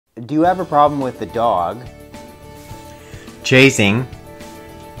Do you have a problem with the dog chasing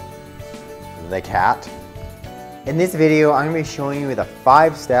the cat? In this video, I'm going to be showing you the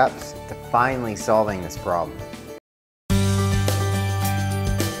 5 steps to finally solving this problem.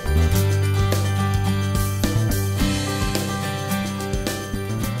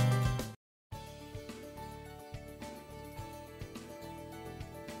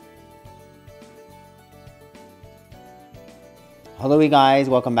 Hello you guys,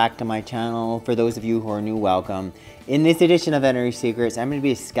 welcome back to my channel. For those of you who are new, welcome. In this edition of Veterinary Secrets, I'm going to be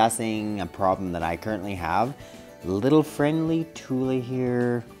discussing a problem that I currently have. Little friendly Tula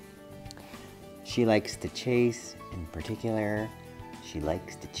here. She likes to chase, in particular, she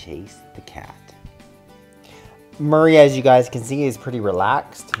likes to chase the cat. Murray, as you guys can see, is pretty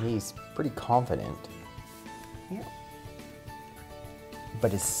relaxed. He's pretty confident. Yeah.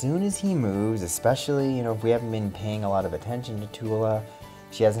 But as soon as he moves, especially, if we haven't been paying a lot of attention to Tula,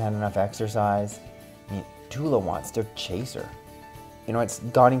 she hasn't had enough exercise, Tula wants to chase her. It's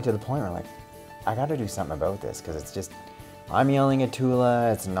gotten to the point where, I gotta do something about this, because it's just, I'm yelling at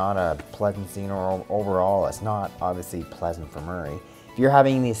Tula, it's not a pleasant scene overall, it's not obviously pleasant for Murray. If you're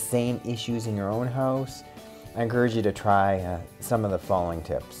having these same issues in your own house, I encourage you to try some of the following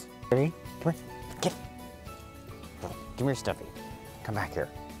tips. Ready? Come here, give me your stuffy. Come back here.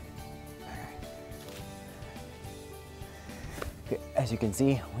 As you can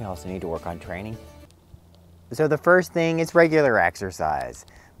see, we also need to work on training. So the first thing is regular exercise.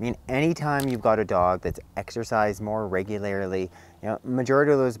 Anytime you've got a dog that's exercised more regularly,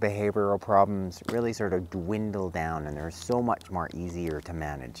 majority of those behavioral problems really sort of dwindle down and they're so much more easier to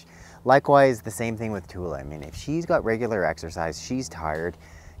manage. Likewise, the same thing with Tula. If she's got regular exercise, she's tired,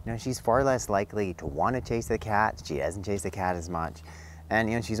 she's far less likely to want to chase the cat. She doesn't chase the cat as much.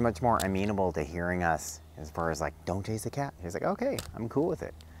 And, she's much more amenable to hearing us as far as don't chase the cat. She's like, okay, I'm cool with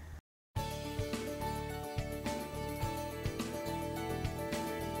it.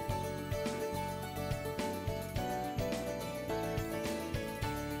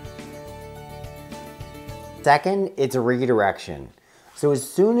 Second, it's a redirection. So as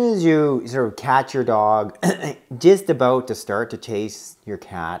soon as you sort of catch your dog just about to start to chase your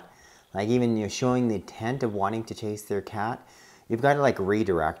cat, even showing the intent of wanting to chase their cat, you've got to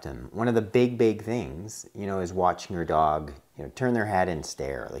redirect them. One of the big things, is watching your dog, turn their head and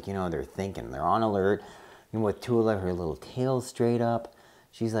stare. They're thinking, they're on alert. With Tula, her little tail straight up,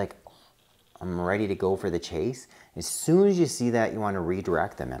 she's like, I'm ready to go for the chase. As soon as you see that, you want to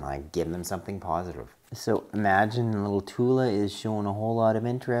redirect them and give them something positive. So imagine little Tula is showing a whole lot of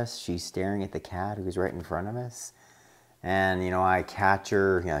interest. She's staring at the cat who's right in front of us. And, I catch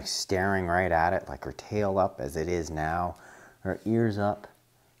her, staring right at it, her tail up as it is now, her ears up.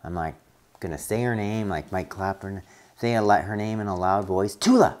 I'm gonna say her name, Mike Clapper, say her name in a loud voice,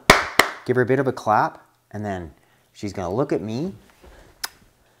 Tula! Give her a bit of a clap, and then she's gonna look at me,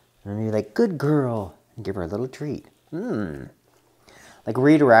 and be like, good girl, and give her a little treat.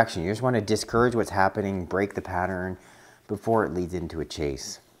 Redirection, you just want to discourage what's happening, break the pattern before it leads into a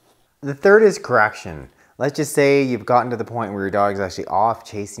chase. The third is correction. Let's just say you've gotten to the point where your dog's actually off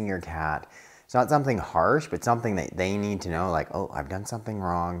chasing your cat. It's not something harsh, but something that they need to know, oh, I've done something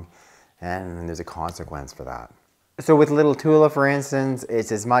wrong, and there's a consequence for that. So with little Tula, for instance,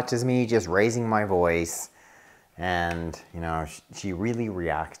 it's as much as me just raising my voice, and, she really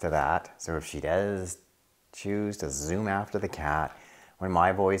reacts to that. So if she does choose to zoom after the cat, when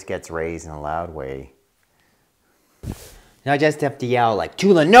my voice gets raised in a loud way, now I just have to yell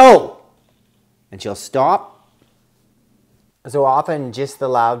Tula, no! And she'll stop. So often just the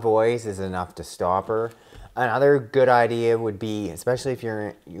loud voice is enough to stop her. Another good idea would be, especially if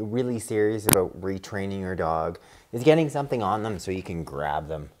you're really serious about retraining your dog, is getting something on them so you can grab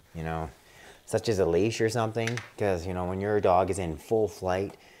them, such as a leash or something. Because, when your dog is in full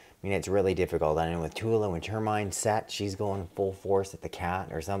flight, it's really difficult. I know with Tula, when her mind's set, she's going full force at the cat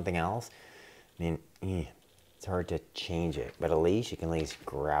or something else. It's hard to change it. But a leash, you can at least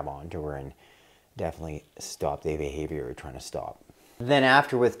grab onto her and definitely stop the behavior you're trying to stop. Then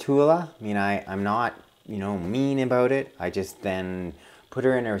after with Tula, I'm not, mean about it. I just then put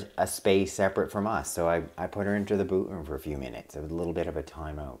her in a space separate from us. So I put her into the boot room for a few minutes. It was a little bit of a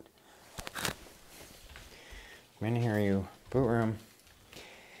timeout. Come in here, you. Boot room.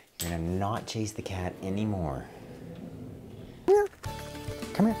 You're gonna not chase the cat anymore. Come here.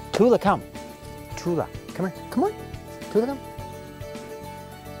 Come here. Tula, come. Tula, come here. Come on. Tula, come.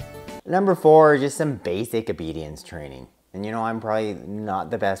 Number 4, just some basic obedience training. And I'm probably not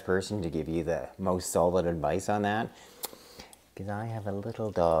the best person to give you the most solid advice on that, because I have a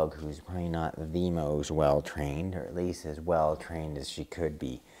little dog who's probably not the most well-trained, or at least as well-trained as she could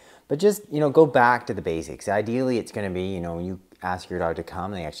be. But just, go back to the basics. Ideally, it's going to be, you ask your dog to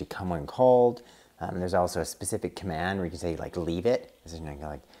come, they actually come when called. There's also a specific command where you can say, like, leave it. This is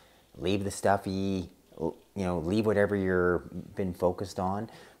like, leave the stuffy, leave whatever you've been focused on.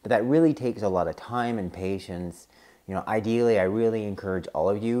 But that really takes a lot of time and patience. Ideally, I really encourage all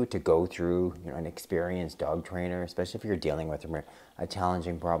of you to go through, an experienced dog trainer, especially if you're dealing with a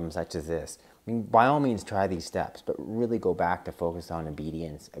challenging problem such as this. I mean, by all means, try these steps, but really go back to focus on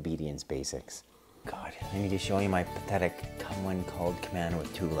obedience basics. God, I need to show you my pathetic come when called command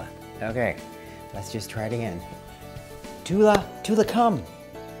with Tula. Okay, let's just try it again. Tula, come.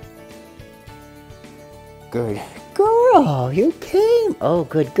 Good girl, you came. Oh,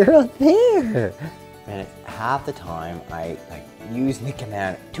 good girl there. And half the time I use the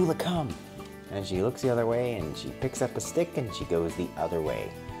command, Tula, come. And she looks the other way and she picks up a stick and she goes the other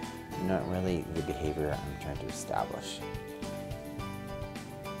way. Not really the behavior I'm trying to establish.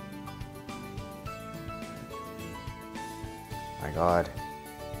 My God,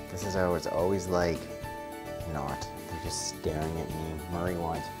 this is how it's always like. Not. They're just staring at me. Murray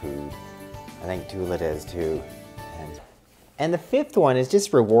wants food. I think Tula does too. And the fifth one is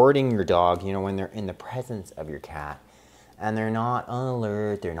just rewarding your dog, when they're in the presence of your cat. And they're not on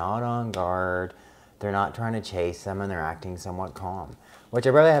alert, they're not on guard, they're not trying to chase them, and they're acting somewhat calm. Which I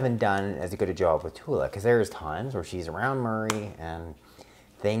really haven't done as good a job with Tula, because there's times where she's around Murray and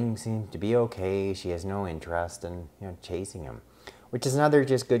things seem to be okay. She has no interest in chasing him, which is another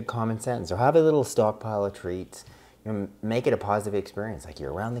just good common sense. So have a little stockpile of treats. Make it a positive experience. Like,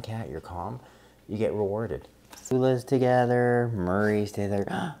 you're around the cat, you're calm, you get rewarded. Tula's together, Murray's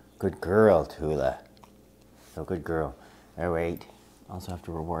together. Good girl, Tula. So good girl. Oh wait, also have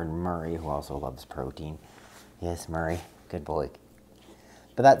to reward Murray, who also loves protein. Yes, Murray, good boy.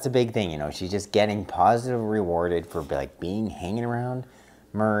 But that's a big thing, she's just getting positive rewarded for hanging around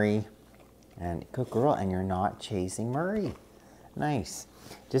Murray. And good girl, and you're not chasing Murray. Nice.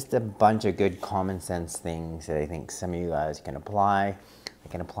 Just a bunch of good common sense things that I think some of you guys can apply. I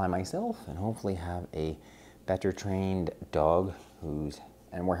can apply myself and hopefully have a better trained dog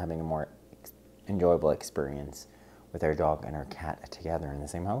and we're having a more enjoyable experience with our dog and our cat together in the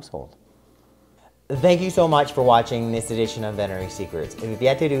same household. Thank you so much for watching this edition of Veterinary Secrets. If you've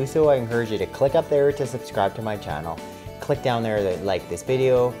yet to do so, I encourage you to click up there to subscribe to my channel. Click down there to like this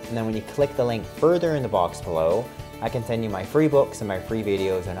video, and then when you click the link further in the box below, I can send you my free books and my free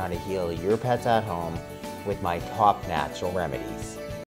videos on how to heal your pets at home with my top natural remedies.